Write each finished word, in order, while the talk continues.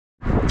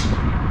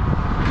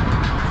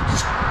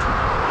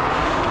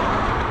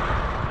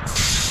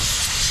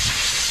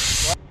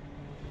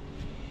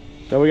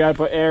So we gotta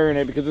put air in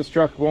it because this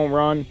truck won't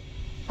run.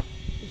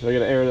 So we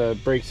gotta air the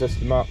brake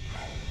system up,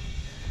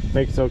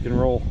 make it so it can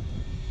roll.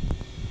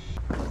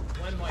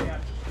 Glenn might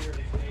have to steer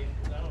today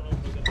because I don't know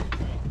if we're gonna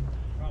be right.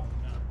 Probably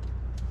not.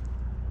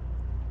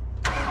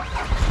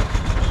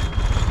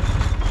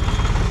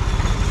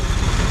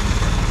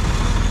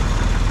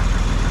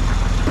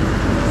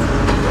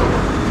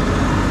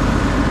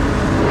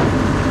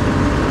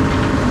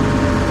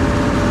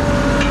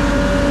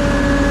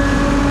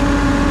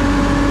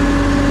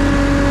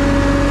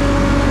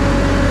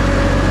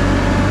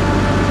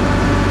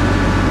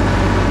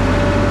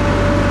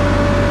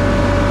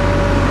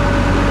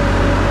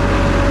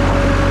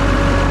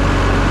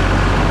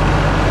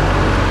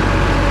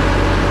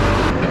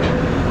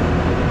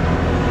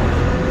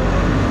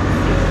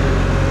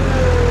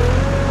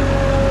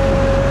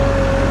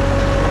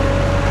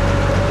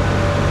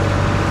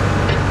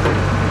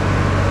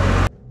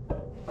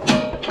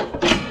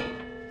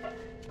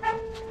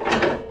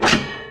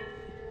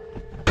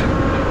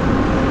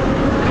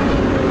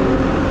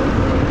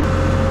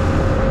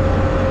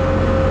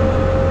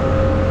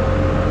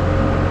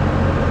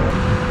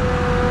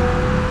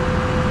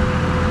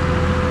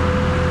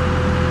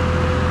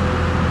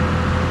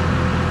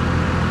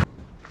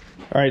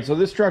 All right, so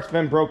this truck's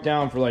been broke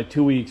down for like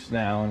 2 weeks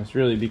now, and it's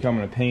really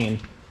becoming a pain.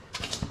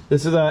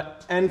 This is a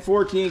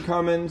N14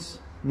 Cummins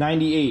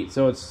 98,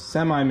 so it's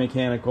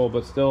semi-mechanical,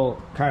 but still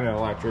kind of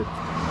electric.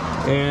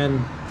 And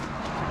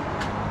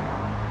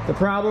the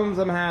problems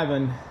I'm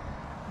having,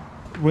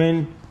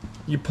 when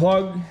you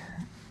plug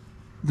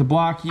the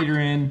block heater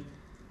in,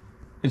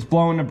 it's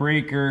blowing the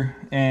breaker,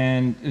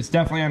 and it's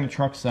definitely on the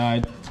truck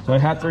side, so I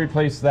have to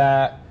replace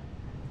that.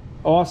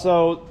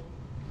 Also,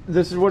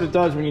 this is what it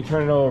does when you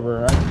turn it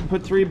over. I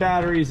put 3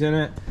 batteries in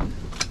it.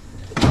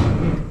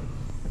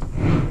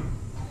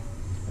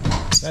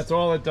 That's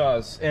all it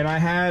does. And I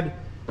had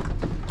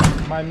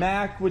my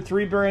Mac with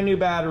 3 brand new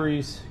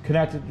batteries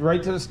connected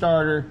right to the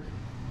starter,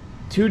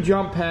 2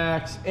 jump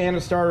packs, and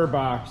a starter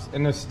box,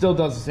 and this still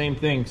does the same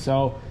thing.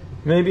 So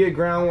maybe a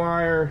ground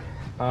wire,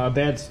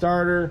 bad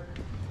starter,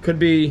 could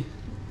be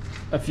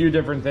a few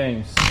different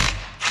things.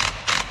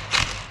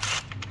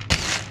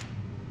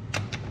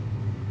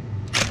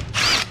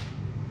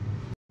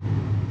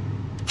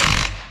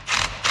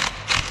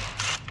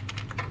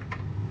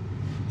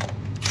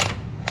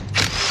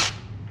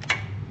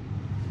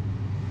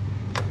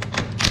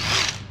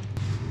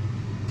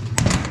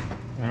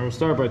 I will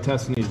start by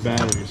testing these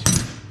batteries.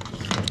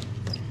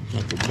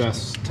 Not the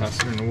best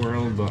tester in the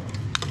world, but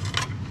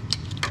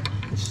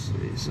let's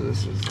see. So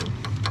this is the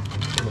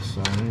plus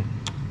side.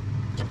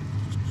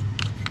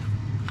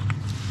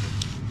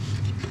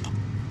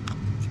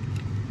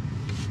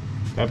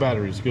 That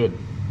battery's good.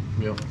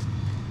 Yep.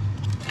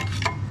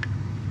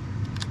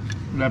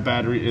 That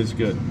battery is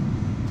good.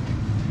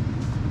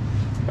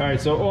 All right,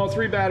 so all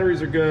 3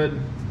 batteries are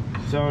good.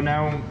 So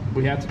now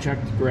we have to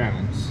check the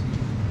grounds.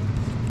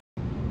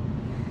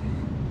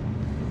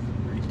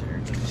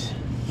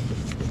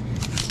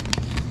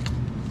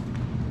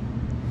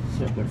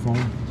 Set their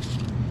phone.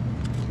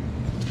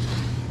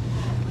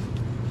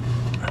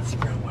 That's the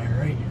ground wire,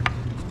 right?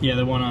 Yeah,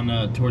 the one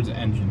on towards the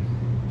engine.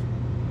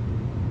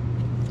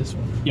 This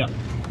one. Yep.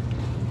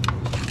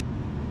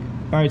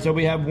 All right, so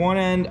we have one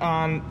end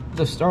on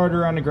the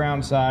starter on the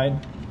ground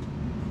side.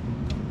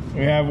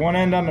 We have one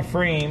end on the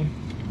frame.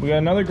 We got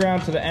another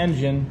ground to the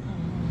engine,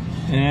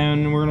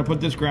 and we're gonna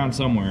put this ground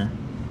somewhere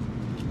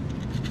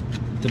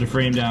to the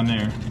frame down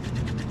there.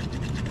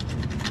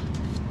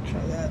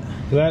 Try that.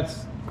 So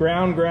that's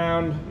ground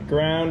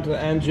to the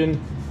engine,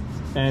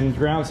 and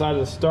ground side of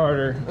the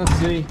starter. Let's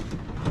see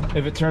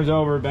if it turns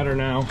over better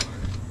now.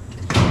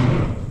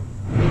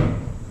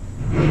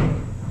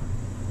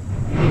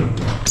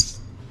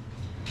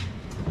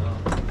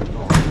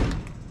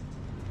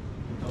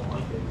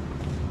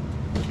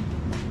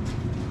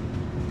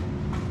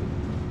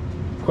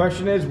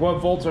 Question is, what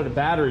volts are the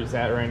batteries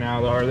at right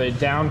now, though? Are they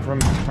down from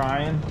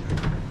trying?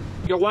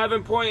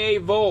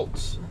 11.8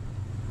 volts.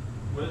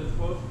 What is it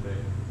supposed to be?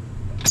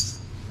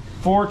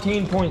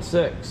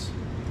 14.6.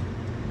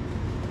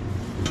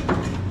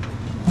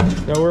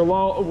 So we're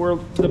low.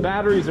 The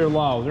batteries are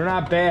low. They're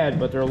not bad,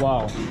 but they're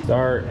low.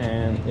 Start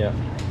and yeah.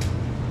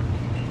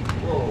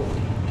 Whoa.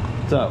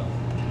 What's up?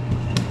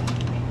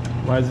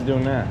 Why is it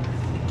doing that?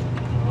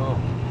 Oh.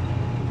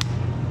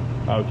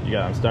 Oh, you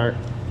got it on start.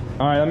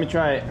 All right, let me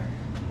try it.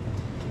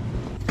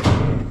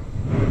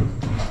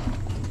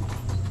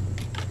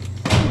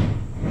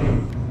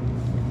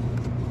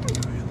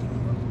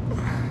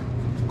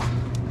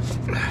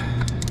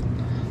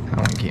 That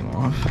one came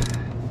off.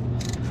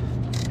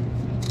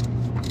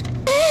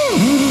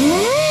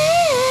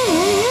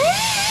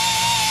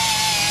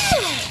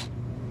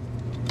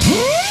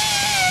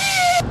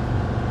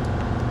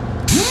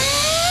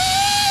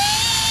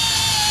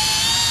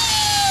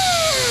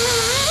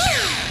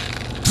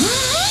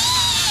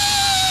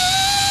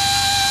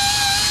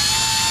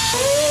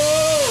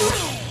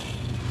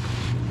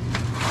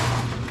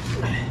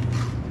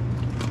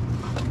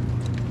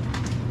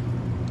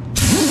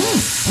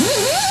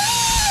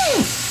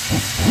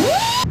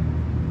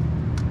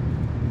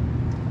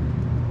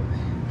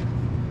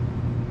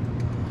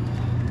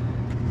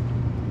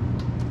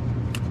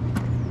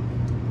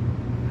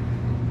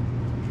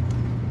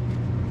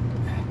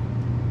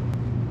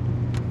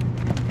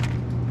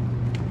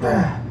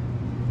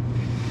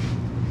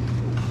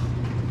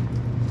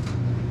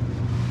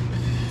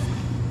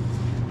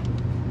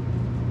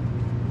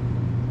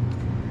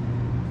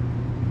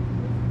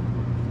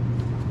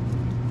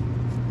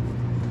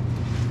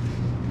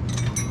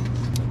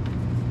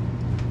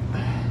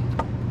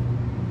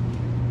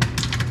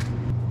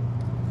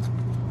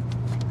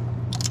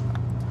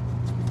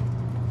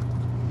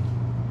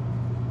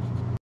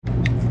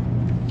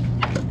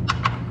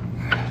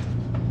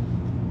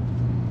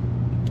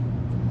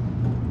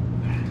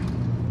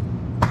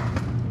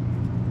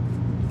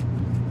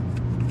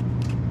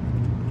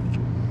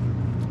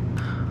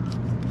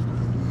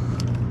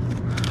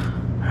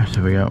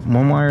 So we got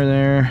one wire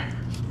there.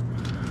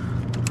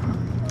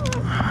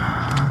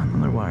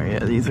 Another wire. Yeah,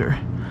 these are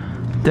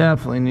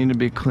definitely need to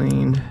be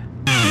cleaned.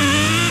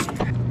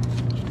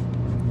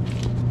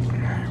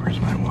 Where's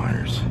my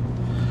wires?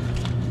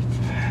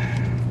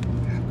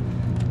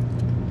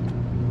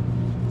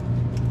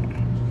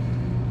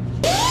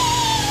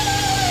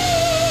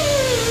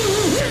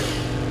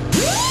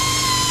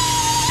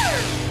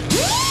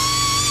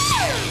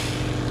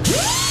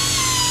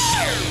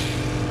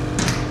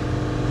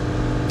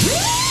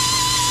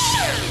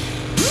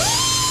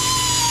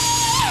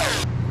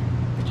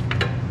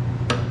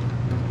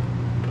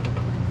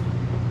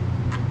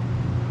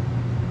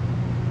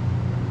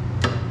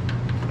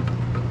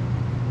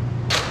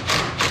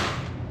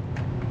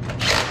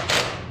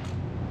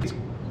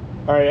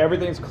 All right,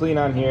 everything's clean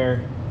on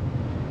here,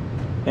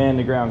 and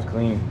the ground's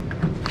clean.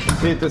 Let's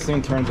see if this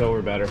thing turns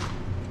over better.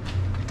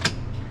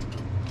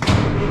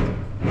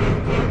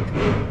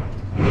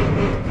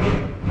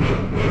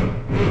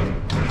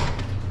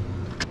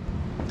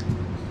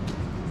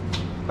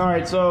 All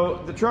right,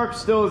 so the truck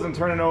still isn't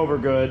turning over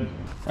good.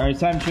 All right, it's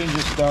time to change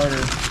the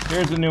starter.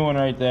 Here's the new one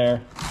right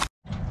there.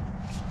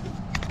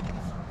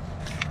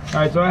 All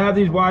right, so I have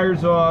these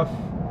wires off.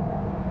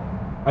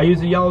 I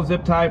used the yellow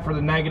zip tie for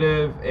the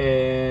negative,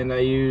 and I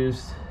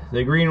used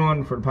the green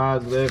one for the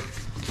positive,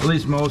 at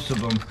least most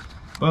of them.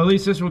 But at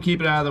least this will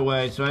keep it out of the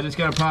way. So I just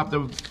gotta pop the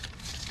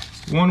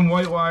one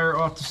white wire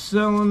off the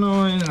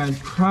solenoid, and I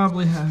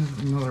probably have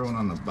another one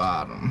on the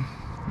bottom.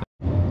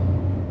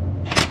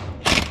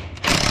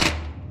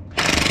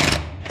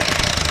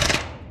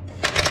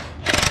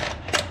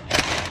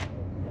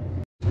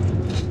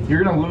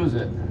 You're gonna lose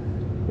it.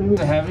 Is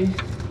it heavy?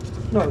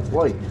 No, it's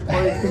light.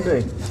 Light as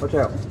can be. Watch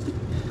out.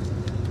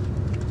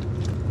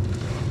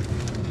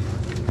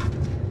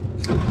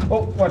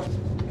 Oh, what?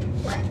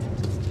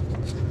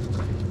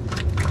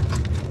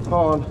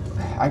 Hold on.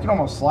 I can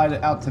almost slide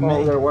it out to Oh, me.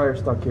 we got a wire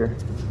stuck here.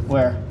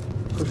 Where?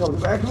 Push on the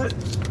back of it.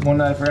 One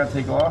that I forgot to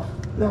take off?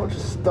 No, it's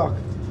just stuck.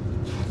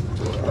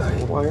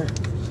 Wire.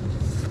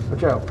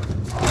 Watch out.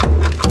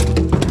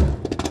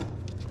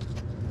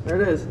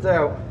 There it is. It's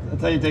out.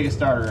 That's how you take a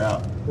starter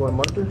out. Want a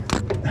marker?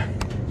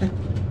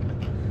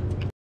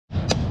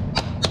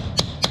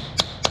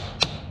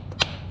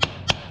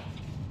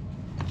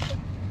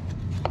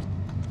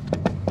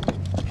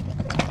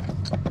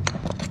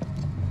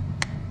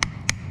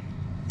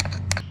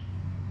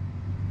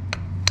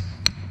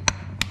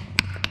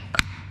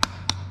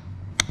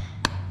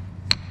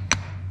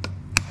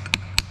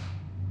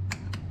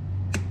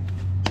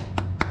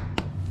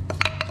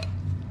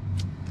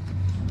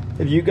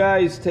 If you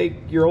guys take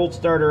your old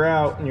starter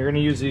out and you're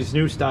going to use these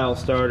new style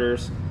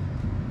starters,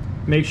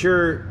 make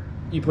sure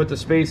you put the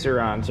spacer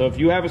on. So if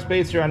you have a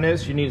spacer on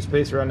this, you need a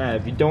spacer on that.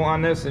 If you don't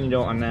on this, then you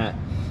don't on that.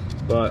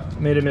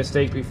 But made a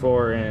mistake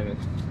before and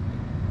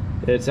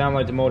it sounded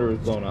like the motor was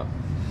blown up.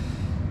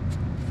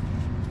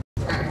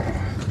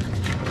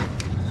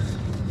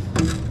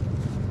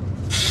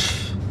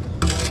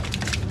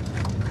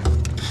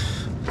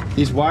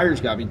 These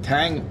wires got me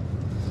tangled.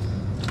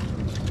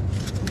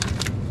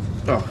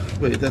 Oh,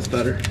 wait, that's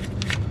better.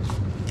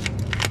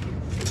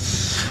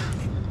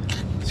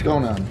 What's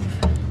going on?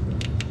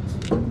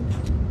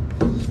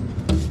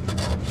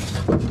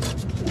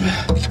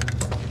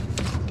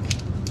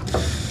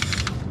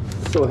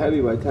 It's so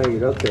heavy by tying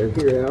it up there.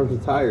 Here, I'm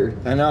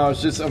tired. I know,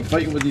 I'm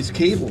fighting with these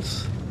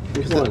cables.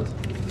 Which one?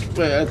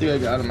 Wait, I think I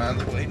got them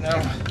out of the way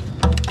now.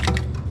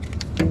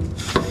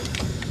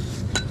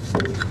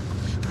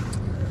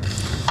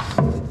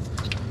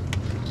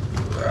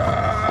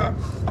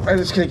 I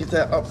just can't get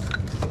that up.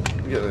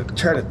 I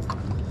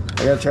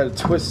gotta try to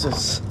twist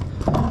this.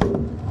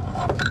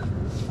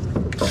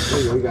 There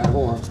you go, you got it.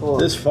 Hold on, hold on.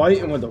 This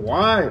fighting with the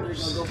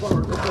wires. Go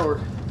forward, go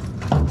forward.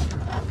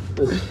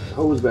 This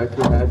hose back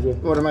here had you.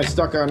 What am I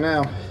stuck on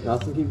now?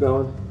 Nothing, keep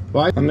going.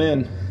 What? I'm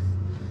in.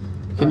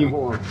 Can you?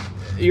 Hold on.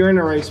 You're in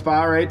the right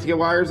spot, right, to get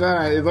wires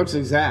on? It looks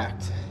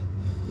exact.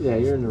 Yeah,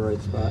 you're in the right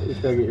spot. You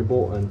just gotta get your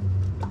bolt in.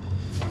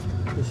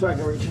 Just so I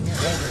can reach in here.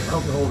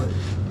 Help me hold it.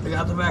 I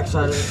got the back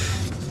side of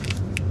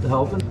it. The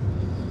helping?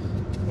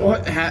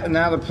 What?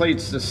 Now the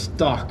plate's just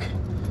stuck.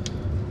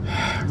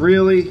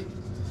 Really?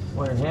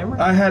 Iron hammer?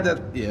 I had that.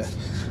 Yeah.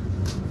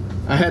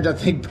 I had that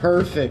thing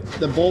perfect.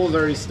 The bolt was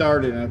already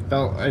started, and I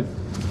felt.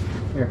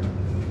 Here.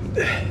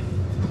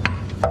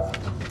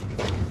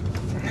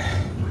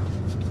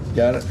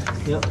 Got it.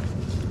 Yep.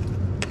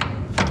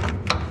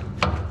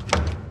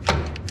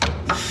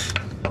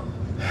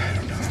 I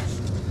don't know.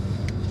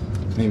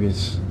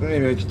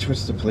 Maybe I can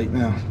twist the plate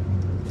now.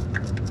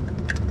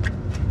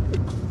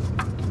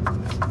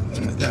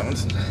 That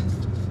one's.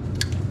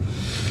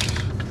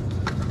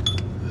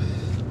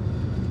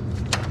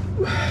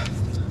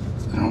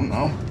 I don't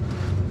know.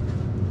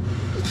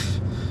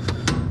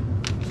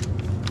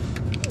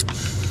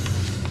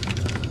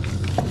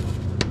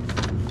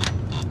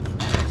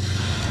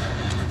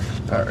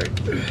 All right.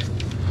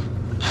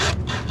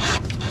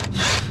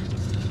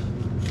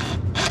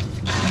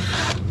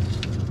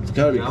 It's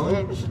gotta be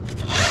close.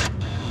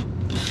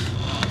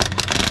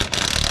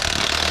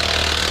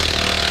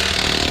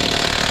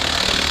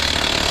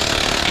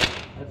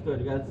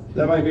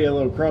 That might be a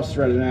little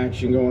cross-threading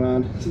action going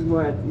on. You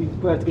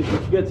have to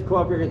get the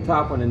club here and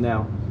top one in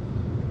now.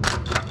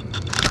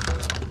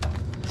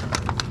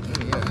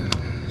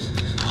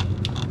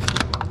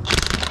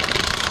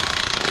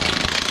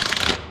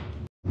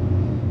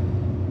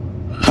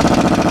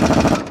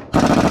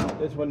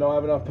 This one don't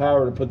have enough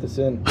power to put this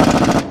in.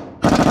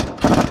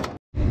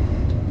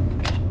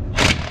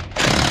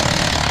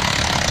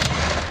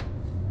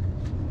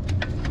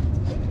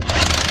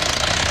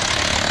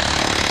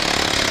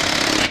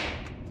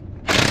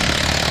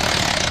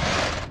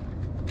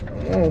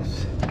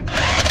 Almost.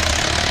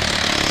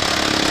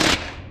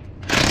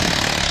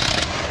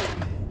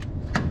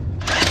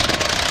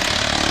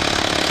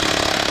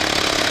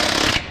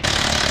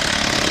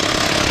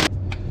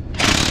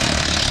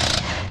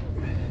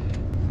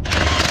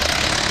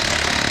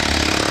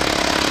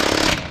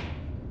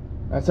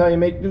 That's how you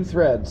make new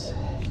threads.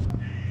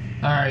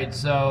 All right,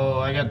 so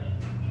I got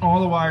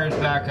all the wires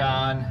back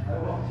on.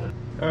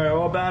 All right,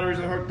 all batteries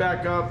are hooked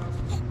back up.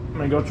 I'm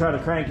gonna go try to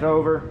crank it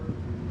over,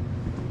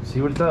 see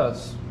what it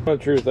does. For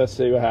the truth, let's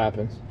see what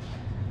happens.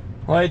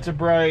 Lights are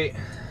bright,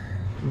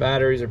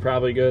 batteries are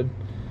probably good.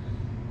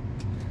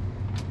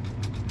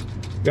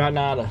 Got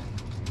nada.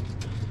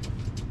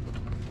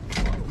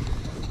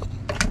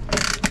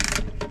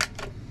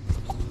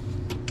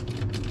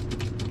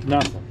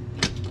 Nothing.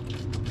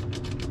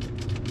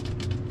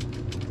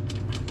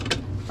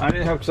 I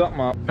didn't hook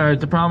something up. All right,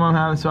 the problem I'm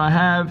having, so I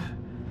have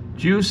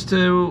juice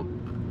to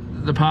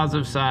the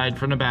positive side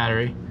from the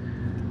battery.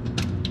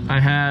 I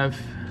have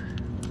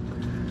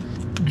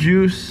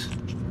juice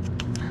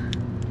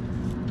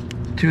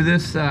to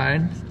this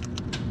side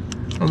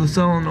of the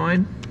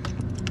solenoid,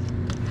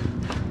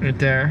 right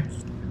there.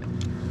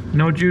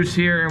 No juice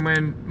here, and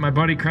when my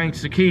buddy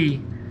cranks the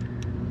key,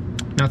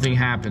 nothing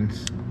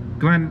happens.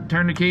 Glenn,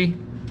 turn the key.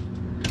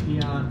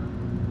 Key on.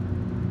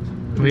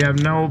 We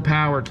have no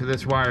power to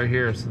this wire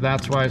here, so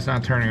that's why it's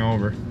not turning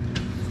over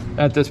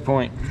at this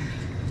point.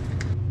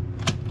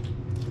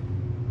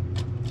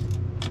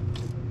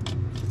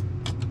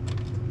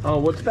 Oh,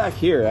 what's back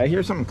here? I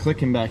hear something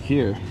clicking back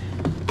here.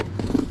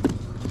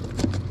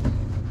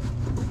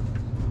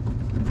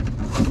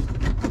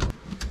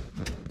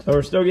 So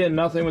we're still getting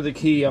nothing with the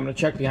key. I'm gonna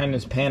check behind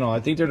this panel. I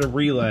think there's a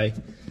relay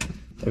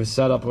that was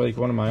set up like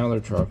one of my other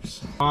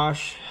trucks.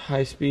 Wash,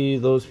 high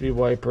speed, low speed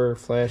wiper,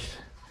 flash,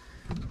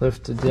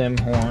 lift to dim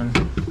horn.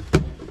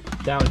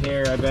 Down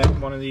here, I bet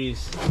one of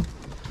these.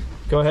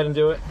 Go ahead and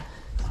do it.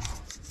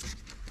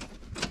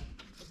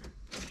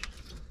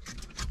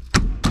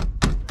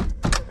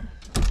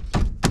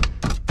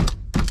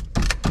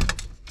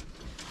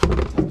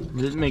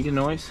 Did it make a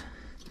noise?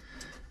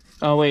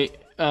 Oh wait,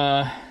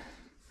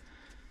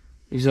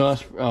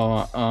 exhaust,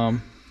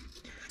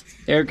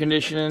 air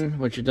conditioning,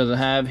 which it doesn't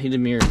have, heated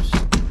mirrors.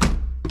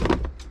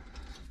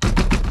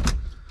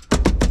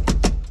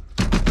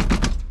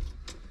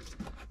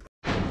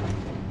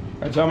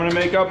 Alright, so I'm gonna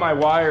make up my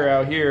wire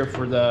out here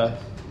for the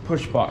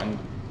push button.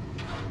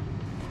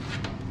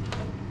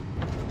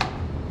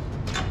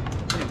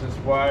 Get this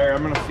wire,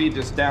 I'm gonna feed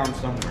this down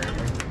somewhere here.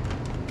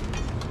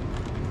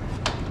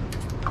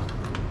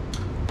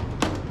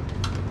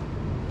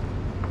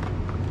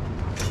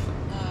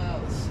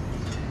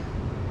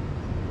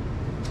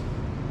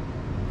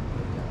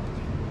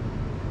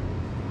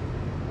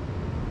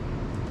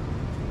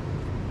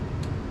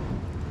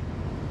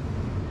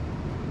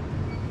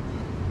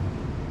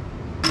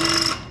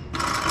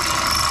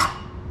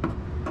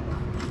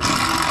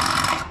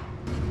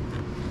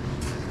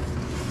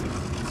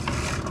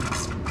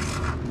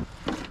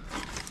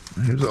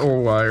 Here's the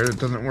old wire that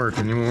doesn't work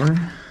anymore.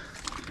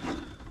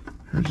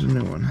 Here's a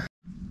new one.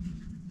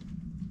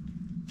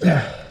 So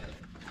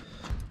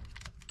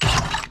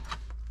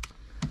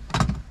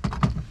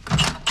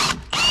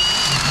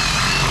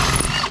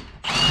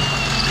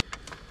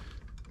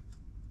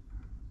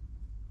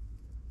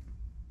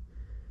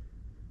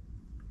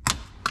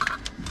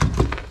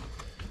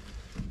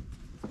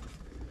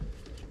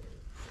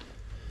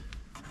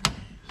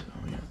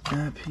we got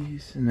that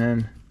piece, and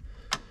then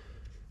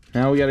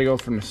now we got to go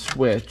from the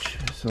switch.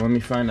 So let me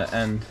find the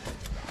end.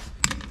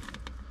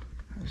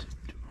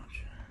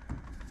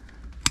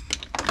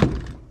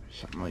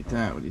 Something like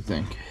that. What do you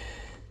think?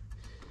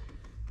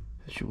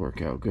 That should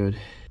work out good.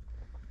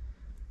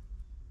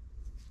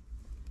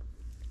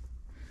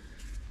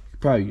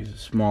 Could probably use a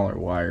smaller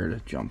wire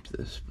to jump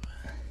this.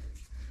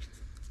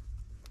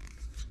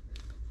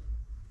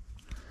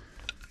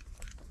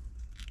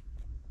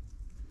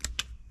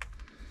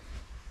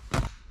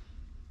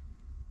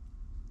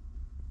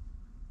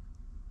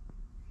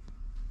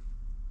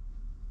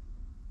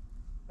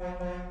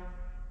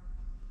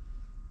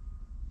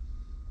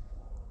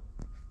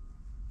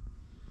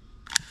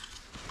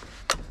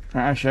 But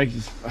actually,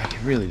 I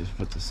could really just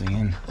put this thing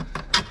in.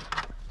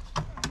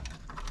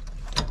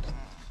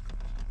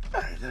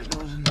 Alright, that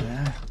goes in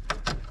there.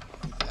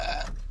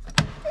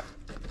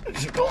 It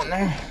should go in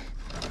there.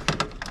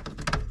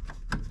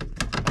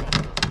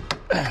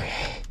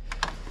 Okay.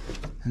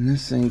 And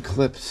this thing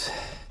clips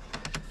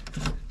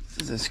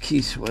to this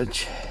key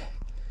switch.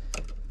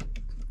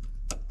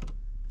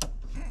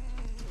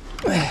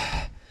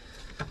 Like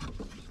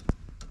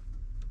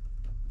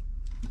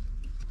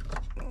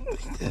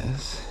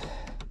this.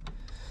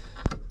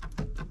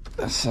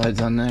 That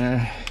side's on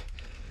there.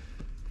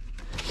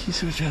 Key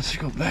switch has to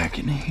go back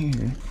in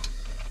here.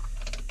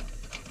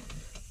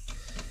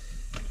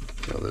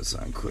 Throw this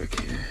on quick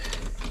here.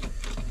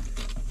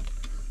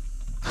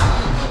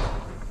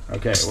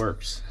 Okay, it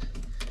works.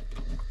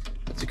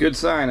 That's a good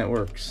sign, it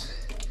works.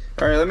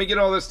 All right, let me get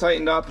all this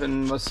tightened up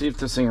and let's see if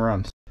this thing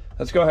runs.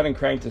 Let's go ahead and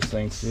crank this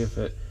thing, see if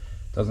it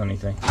does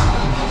anything.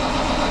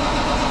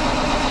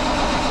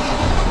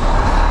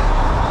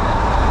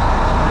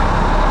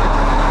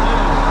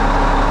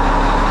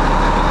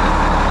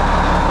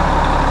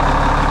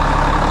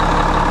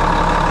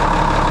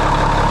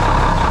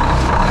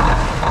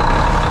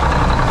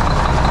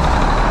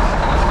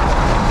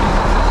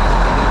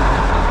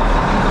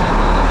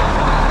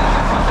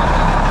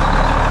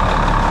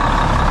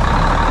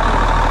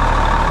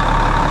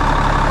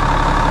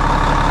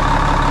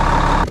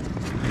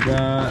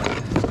 Got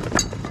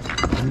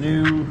a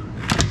new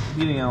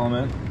heating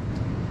element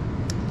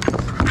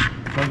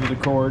under the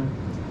cord,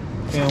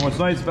 and what's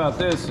nice about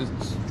this is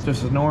it's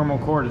just a normal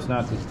cord, it's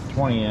not the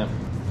 20 amp.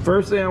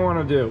 First thing I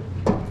want to do,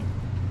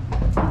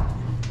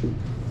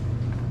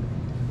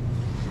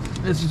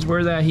 this is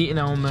where that heating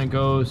element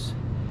goes.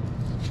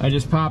 I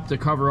just popped the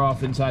cover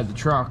off inside the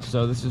truck,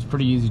 so this is a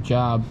pretty easy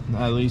job,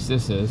 at least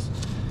this is.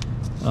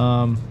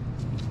 So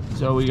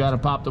we got to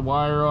pop the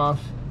wire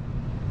off,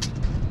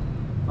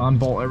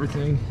 unbolt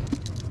everything.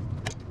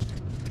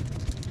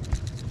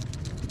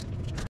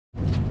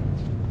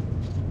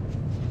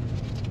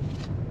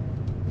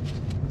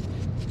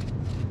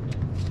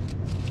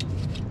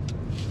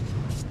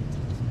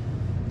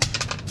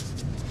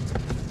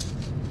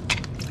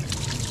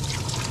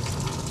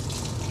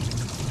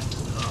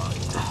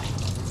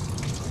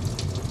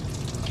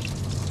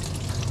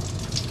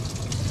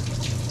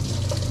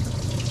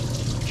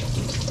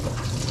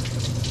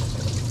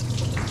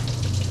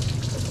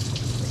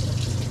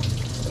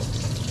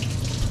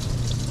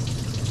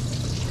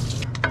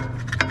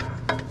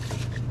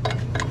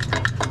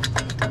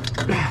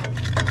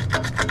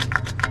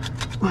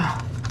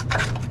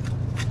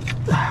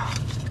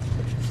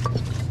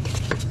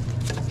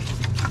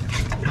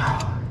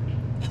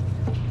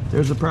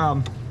 There's the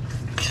problem.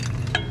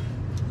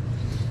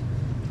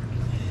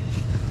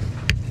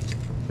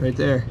 Right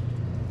there.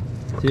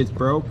 See, it's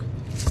broke.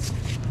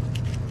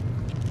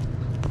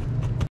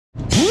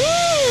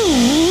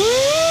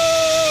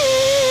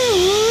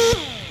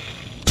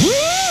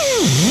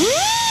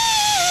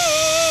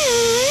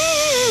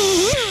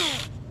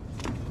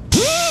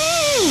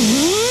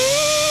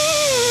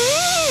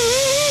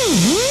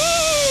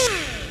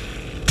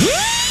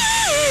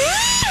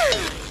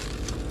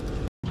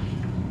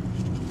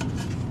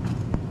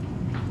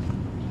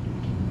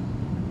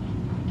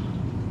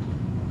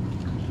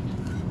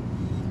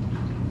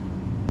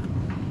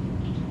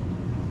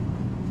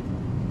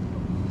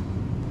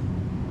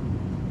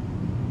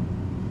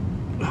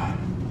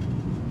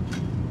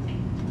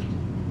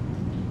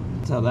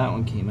 That's how that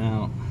one came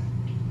out.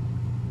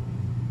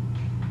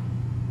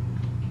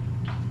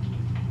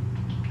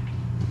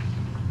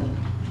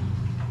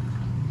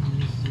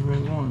 This is the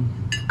right one.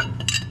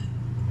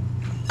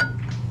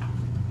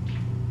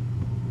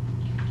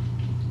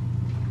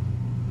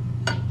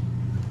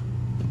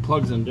 The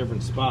plug's in a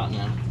different spot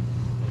now.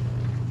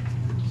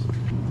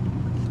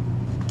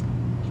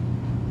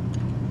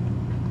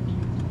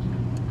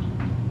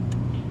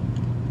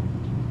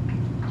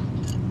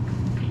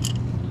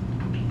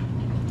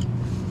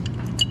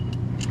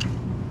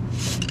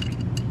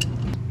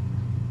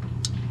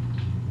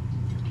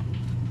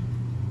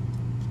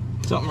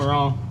 Something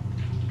wrong.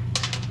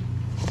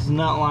 It's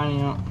not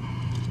lining up.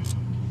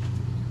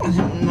 I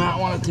do not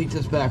want to take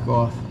this back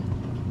off.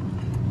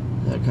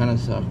 That kind of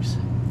sucks.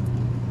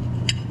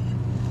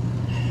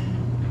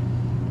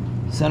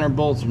 Center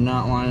bolts are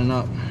not lining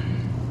up.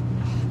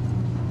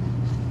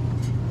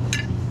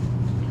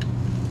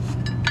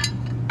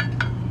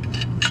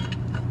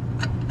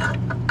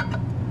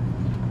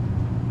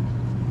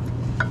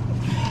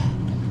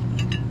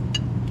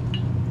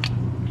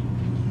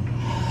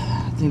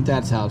 I think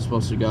that's how it's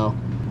supposed to go.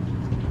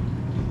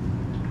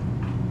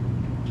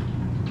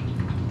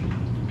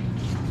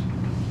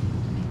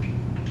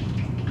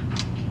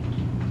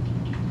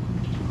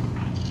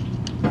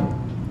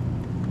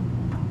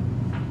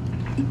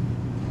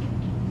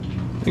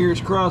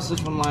 Fingers crossed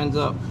this one lines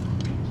up.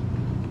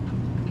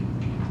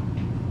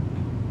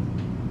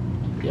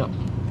 Yep.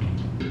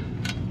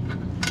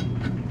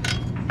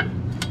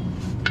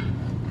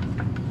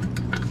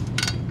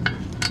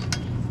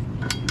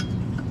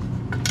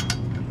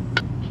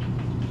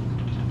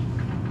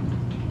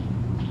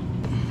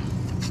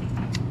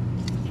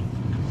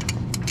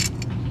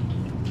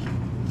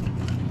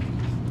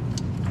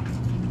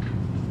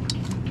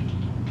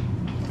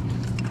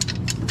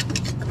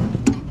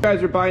 You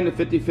guys are buying the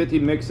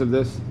 50-50 mix of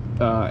this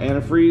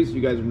antifreeze,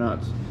 you guys are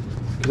nuts.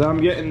 Because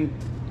I'm getting,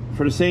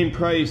 for the same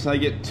price, I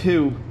get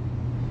 2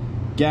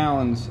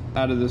 gallons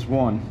out of this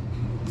one.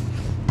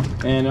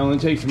 and it only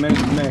takes a minute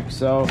to mix.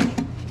 So,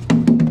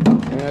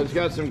 and it's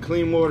got some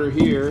clean water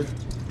here,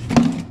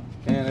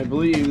 and I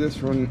believe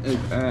this one is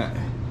at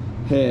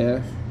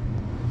half.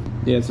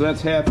 Yeah, so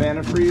that's half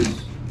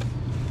antifreeze.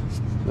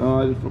 So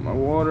I just put my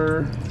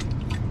water.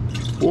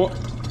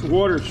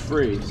 Water's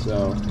free,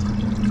 so.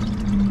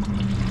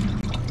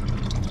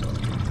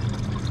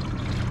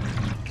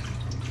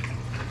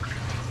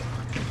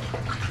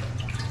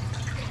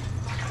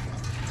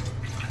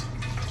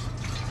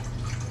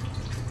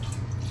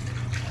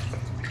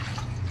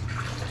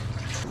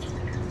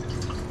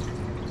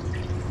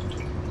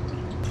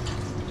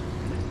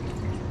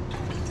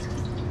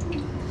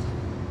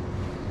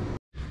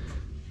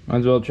 Might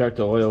as well check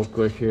the oil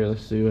quick here.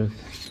 Let's see what.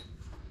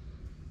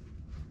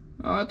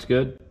 Oh, that's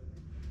good.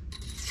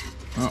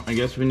 Well, I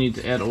guess we need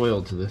to add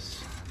oil to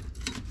this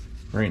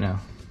right now.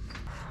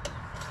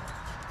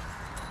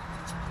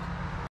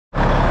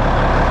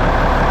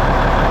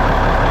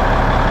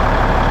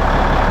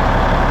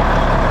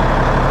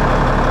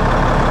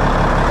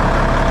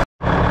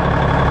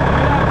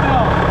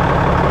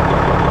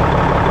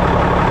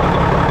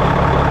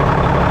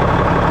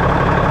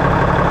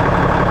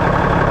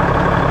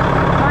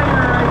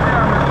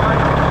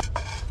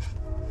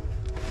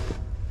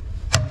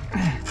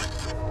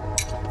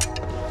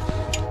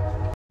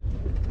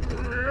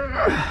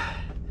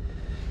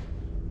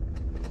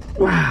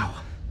 Wow.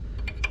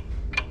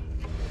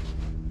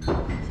 I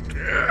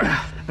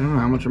don't know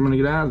how much I'm gonna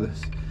get out of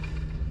this.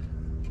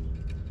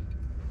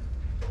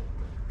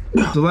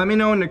 So let me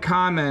know in the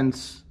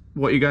comments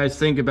what you guys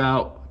think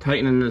about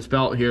tightening this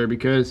belt here,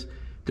 because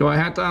do I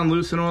have to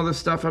unloosen all this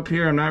stuff up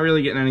here? I'm not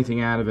really getting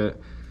anything out of it.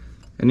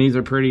 And these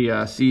are pretty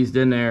seized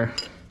in there.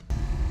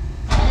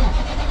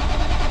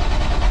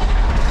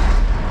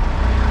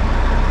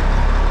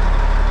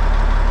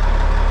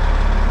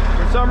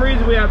 For some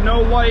reason we have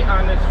no light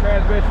on this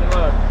transmission.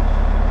 Look,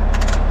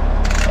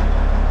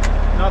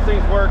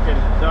 nothing's working,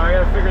 so I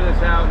gotta figure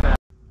this out now.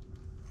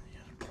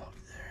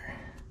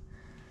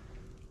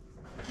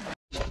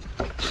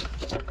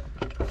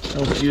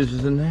 No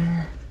fuses in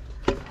there.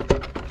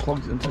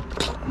 Plugs into the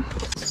bottom.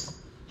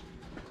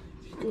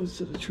 It goes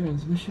to the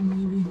transmission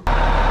maybe.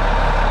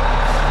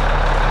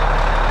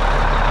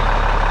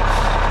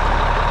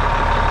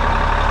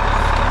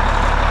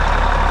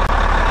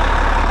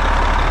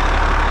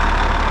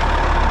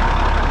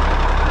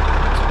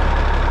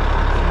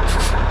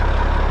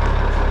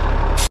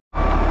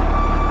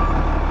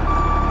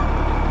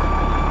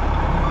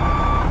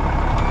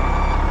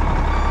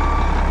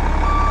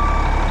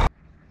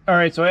 All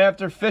right, so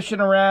after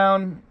fishing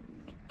around,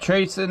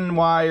 tracing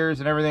wires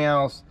and everything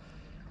else,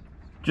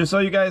 just so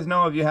you guys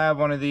know, if you have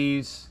one of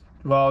these,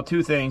 well,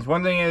 two things.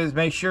 One thing is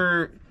make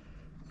sure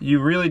you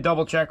really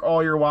double check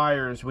all your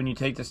wires when you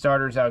take the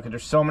starters out, because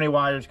there's so many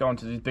wires going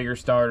to these bigger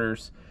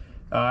starters.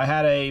 I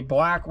had a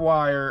black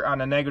wire on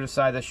the negative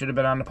side that should have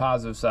been on the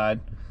positive side.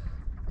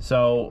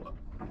 So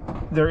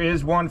there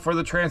is one for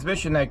the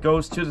transmission that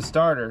goes to the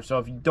starter. So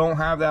if you don't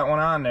have that one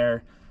on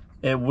there,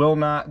 it will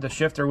not, the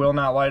shifter will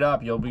not light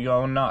up. You'll be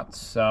going nuts.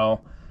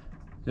 So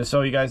just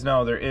so you guys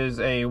know, there is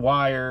a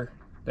wire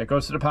that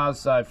goes to the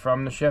positive side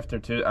from the shifter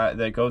to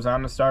that goes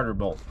on the starter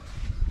bolt.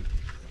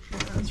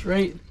 That's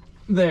right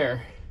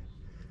there.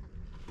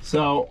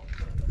 So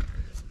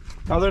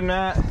other than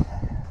that,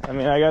 I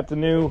mean, I got the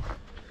new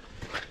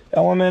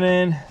element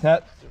in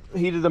that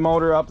heated the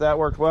motor up. That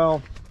worked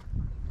well,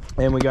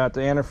 and we got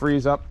the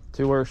antifreeze up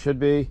to where it should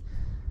be.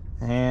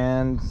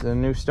 And the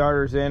new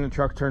starter's in, the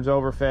truck turns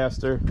over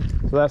faster.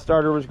 So that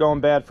starter was going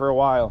bad for a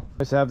while.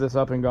 Let's have this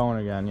up and going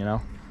again, you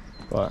know.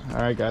 But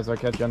all right guys, I'll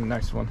catch you on the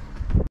next one.